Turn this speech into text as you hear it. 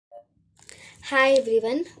Hi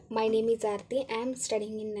everyone, my name is Arthi. I am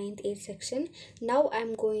studying in ninth A section. Now I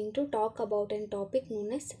am going to talk about a topic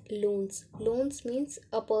known as loans. Loans means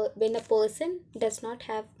when a person does not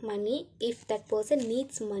have money, if that person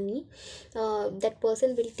needs money, that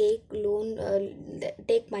person will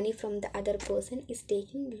take money from the other person is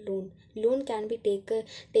taking loan. Loan can be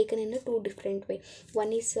taken in a two different way.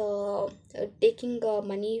 One is taking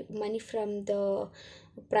money from the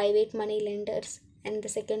private money lenders, and the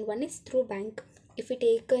second one is through bank. If we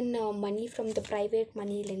take in money from the private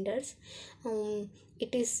money lenders,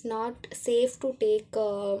 it is not safe to take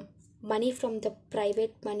money from the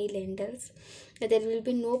private money lenders. There will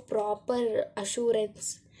be no proper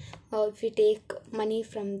assurance if we take money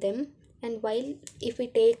from them. And while if we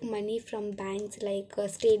take money from banks like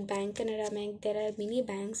State Bank, Canara Bank, there are many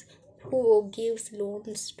banks who gives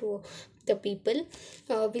loans to the people,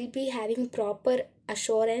 will be having proper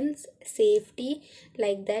assurance, safety,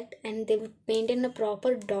 like that, and they will maintain a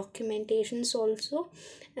proper documentations also,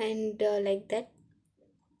 and like that.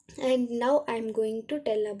 And now I'm going to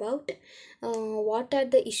tell about what are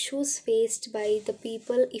the issues faced by the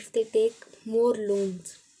people if they take more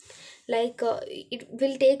loans. Like it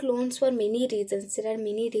will take loans for many reasons. There are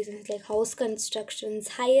many reasons like house constructions,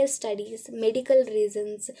 higher studies, medical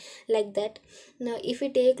reasons, like that. Now if we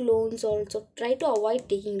take loans, also try to avoid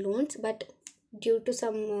taking loans, but due to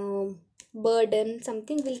some burden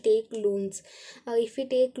something will take loans. If we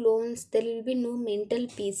take loans, there will be no mental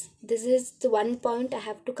peace. This is the one point I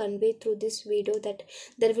have to convey through this video, that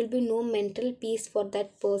there will be no mental peace for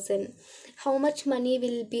that person. How much money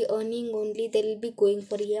will be earning, only they will be going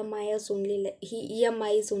for EMIs only,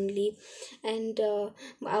 EMIs only. And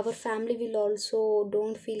our family will also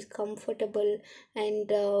don't feel comfortable, and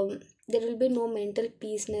there will be no mental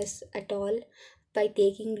peaceness at all by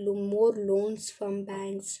taking more loans from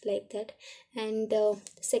banks, like that. And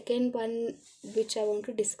second one which I want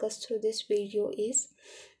to discuss through this video is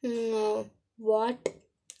what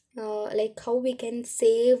like how we can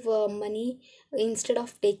save money instead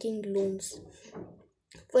of taking loans.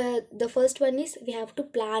 Well, the first one is we have to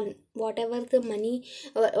plan whatever the money,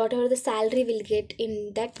 whatever the salary we'll get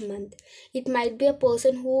in that month. It might be a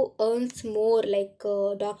person who earns more, like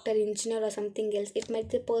doctor, engineer, or something else. It might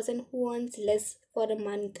be a person who earns less for a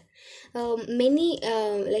month. Many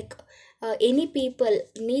like any people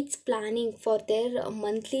needs planning for their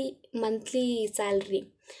monthly salary.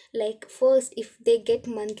 Like first, if they get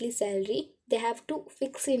monthly salary, they have to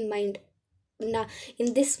fix in mind, now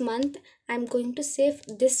in this month I'm going to save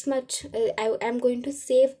this much. I'm going to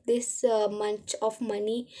save this much of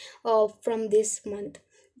money from this month.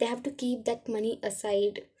 They have to keep that money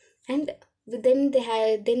aside. And then they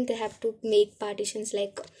have to make partitions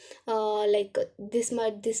like this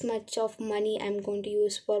much of money I'm going to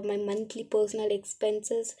use for my monthly personal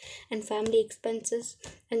expenses and family expenses,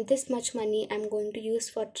 and this much money I'm going to use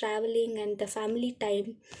for traveling and the family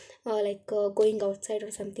time, going outside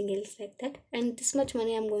or something else, like that. And this much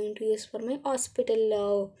money I'm going to use for my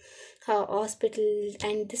hospital,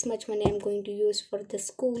 and this much money I'm going to use for the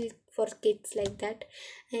school for kids, like that.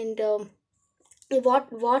 And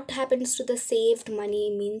what happens to the saved money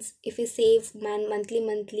means, if you save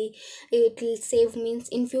monthly, it will save means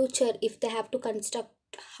in future if they have to construct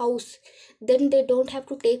house, then they don't have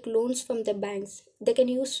to take loans from the banks. They can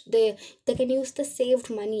use the saved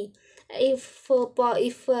money. If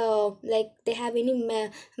like they have any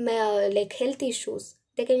like health issues,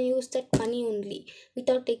 they can use that money only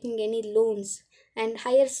without taking any loans. And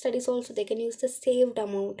higher studies also, they can use the saved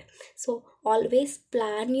amount. So always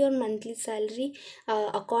plan your monthly salary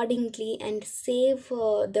accordingly, and save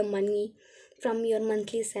the money from your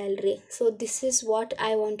monthly salary. So this is what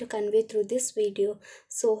I want to convey through this video.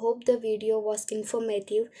 So hope the video was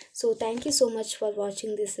informative. So thank you so much for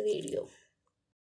watching this video.